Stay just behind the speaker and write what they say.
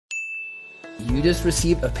you just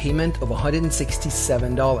received a payment of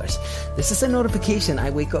 $167. This is a notification I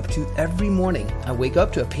wake up to every morning. I wake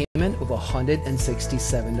up to a payment of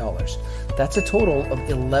 $167. That's a total of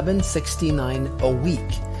 $1,169 a week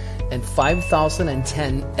and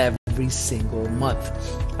 $5,010 every single month.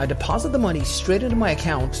 I deposit the money straight into my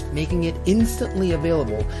account, making it instantly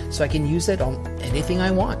available so I can use it on anything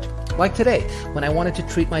I want. Like today, when I wanted to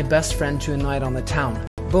treat my best friend to a night on the town.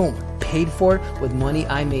 Boom, paid for it with money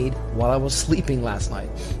I made while I was sleeping last night.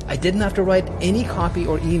 I didn't have to write any copy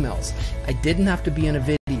or emails. I didn't have to be in a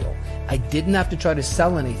video. I didn't have to try to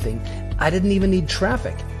sell anything. I didn't even need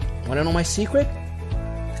traffic. Want to know my secret?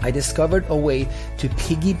 I discovered a way to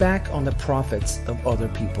piggyback on the profits of other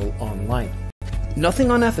people online. Nothing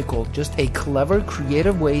unethical, just a clever,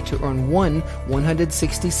 creative way to earn one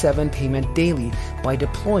 167 payment daily by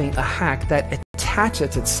deploying a hack that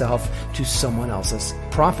attaches itself to someone else's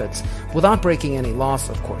profits without breaking any laws,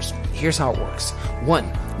 of course. Here's how it works.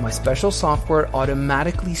 1. My special software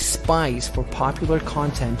automatically spies for popular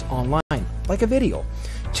content online, like a video.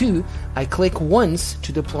 2. I click once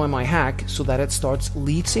to deploy my hack so that it starts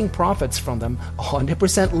leeching profits from them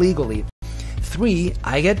 100% legally. 3.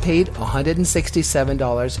 I get paid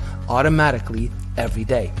 $167 automatically every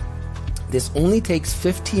day. This only takes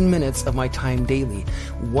 15 minutes of my time daily.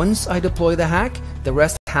 Once I deploy the hack, the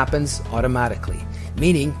rest happens automatically,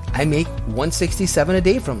 meaning I make $167 a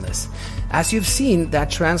day from this. As you've seen, that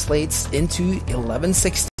translates into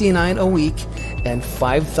 $1,169 a week and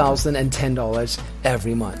 $5,010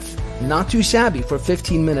 every month. Not too shabby for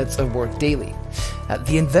 15 minutes of work daily.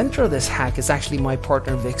 The inventor of this hack is actually my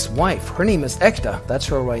partner Vic's wife. Her name is Ekta. That's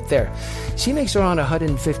her right there. She makes around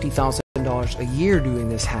 $150,000 a year doing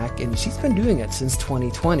this hack, and she's been doing it since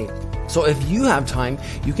 2020. So if you have time,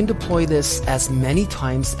 you can deploy this as many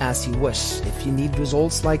times as you wish if you need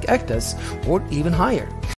results like Ekta's or even higher.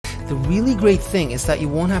 The really great thing is that you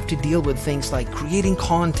won't have to deal with things like creating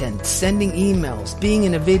content, sending emails, being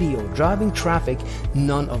in a video, driving traffic,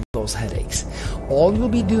 none of those headaches. All you'll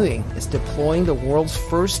be doing is deploying the world's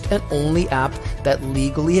first and only app that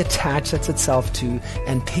legally attaches itself to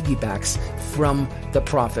and piggybacks from the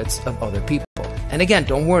profits of other people. And again,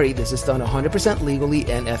 don't worry, this is done 100% legally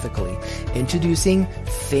and ethically. Introducing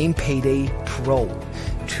Payday PRO.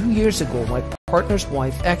 2 years ago, my partner's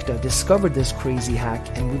wife Ekta discovered this crazy hack,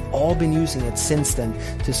 and we've all been using it since then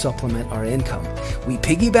to supplement our income. We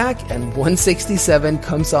piggyback and 167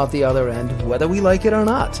 comes out the other end, whether we like it or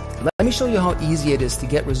not. Let me show you how easy it is to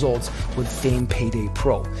get results with Payday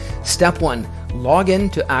PRO. Step 1, log in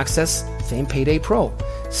to access Payday PRO.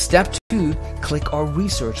 Step 2, click our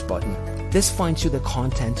research button. This finds you the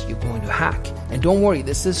content you're going to hack. And don't worry,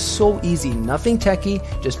 this is so easy, nothing techie,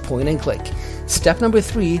 just point and click. Step number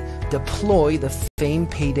 3, deploy the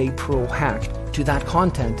Payday PRO hack to that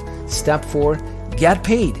content. Step 4, get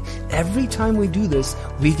paid. Every time we do this,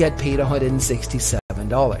 we get paid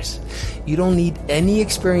 $167. You don't need any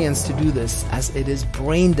experience to do this, as it is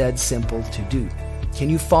brain dead simple to do. Can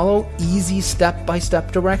you follow easy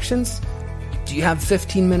step-by-step directions? Do you have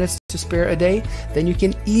 15 minutes to spare a day? Then you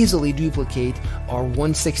can easily duplicate our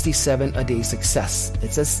 167 a day success.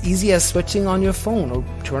 It's as easy as switching on your phone or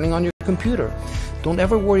turning on your computer. Don't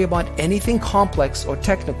ever worry about anything complex or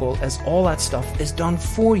technical, as all that stuff is done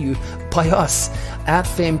for you by us at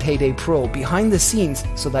Payday PRO behind the scenes,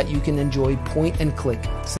 so that you can enjoy point and click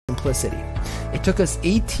simplicity. It took us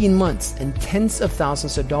 18 months and tens of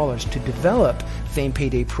thousands of dollars to develop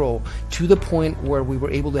Payday PRO to the point where we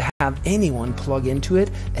were able to have anyone plug into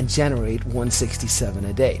it and generate 167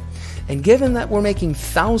 a day. And given that we're making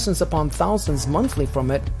thousands upon thousands monthly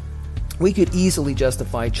from it, we could easily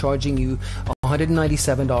justify charging you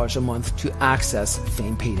 $197 a month to access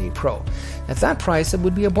Payday PRO. At that price, it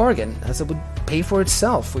would be a bargain, as it would pay for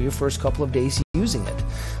itself for your first couple of days using it.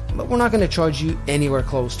 But we're not going to charge you anywhere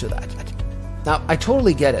close to that. Now, I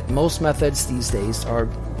totally get it. Most methods these days are,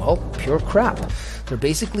 well, pure crap. They're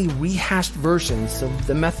basically rehashed versions of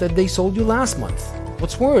the method they sold you last month.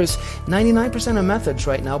 What's worse, 99% of methods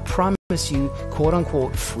right now promise you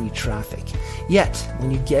quote-unquote free traffic. Yet,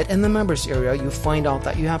 when you get in the members area, you find out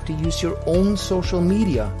that you have to use your own social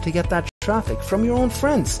media to get that traffic from your own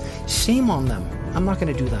friends. Shame on them. I'm not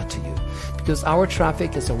going to do that to you, because our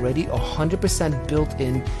traffic is already 100% built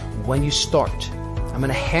in when you start. I'm going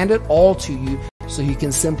to hand it all to you so you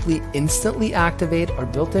can simply instantly activate our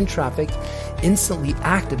built-in traffic, instantly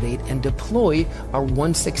activate and deploy our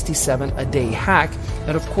 167 a day hack.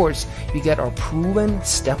 And of course, you get our proven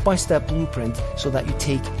step-by-step blueprint so that you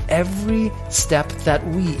take every step that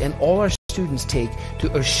we and all our students take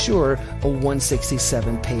to assure a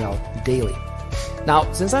 167 payout daily.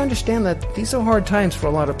 Now, since I understand that these are hard times for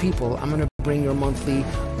a lot of people, I'm going to bring your monthly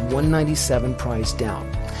 $197 price down.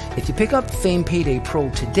 If you pick up Fame Payday Pro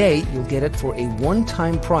today, you'll get it for a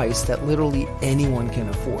one-time price that literally anyone can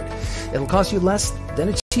afford. It'll cost you less than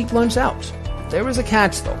a cheap lunch out. There is a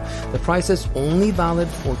catch though. The price is only valid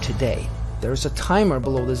for today. There's a timer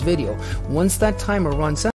below this video. Once that timer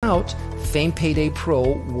runs out, Fame Payday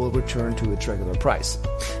Pro will return to its regular price.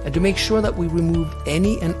 And to make sure that we remove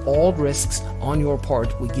any and all risks on your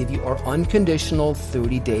part, we give you our unconditional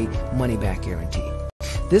 30-day money-back guarantee.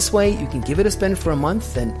 This way, you can give it a spin for a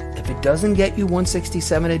month, and if it doesn't get you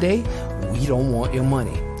 $167 a day, we don't want your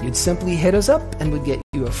money. You'd simply hit us up and we'd get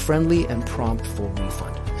you a friendly and prompt full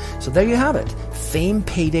refund. So there you have it, Fame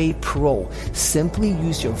Payday Pro. Simply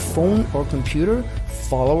use your phone or computer,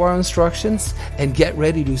 follow our instructions, and get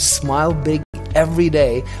ready to smile big every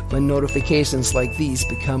day when notifications like these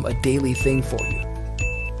become a daily thing for you.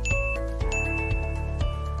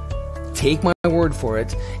 Take my word for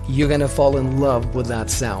it, you're going to fall in love with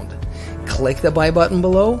that sound. Click the buy button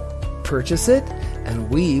below, purchase it,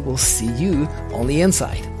 and we will see you on the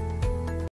inside.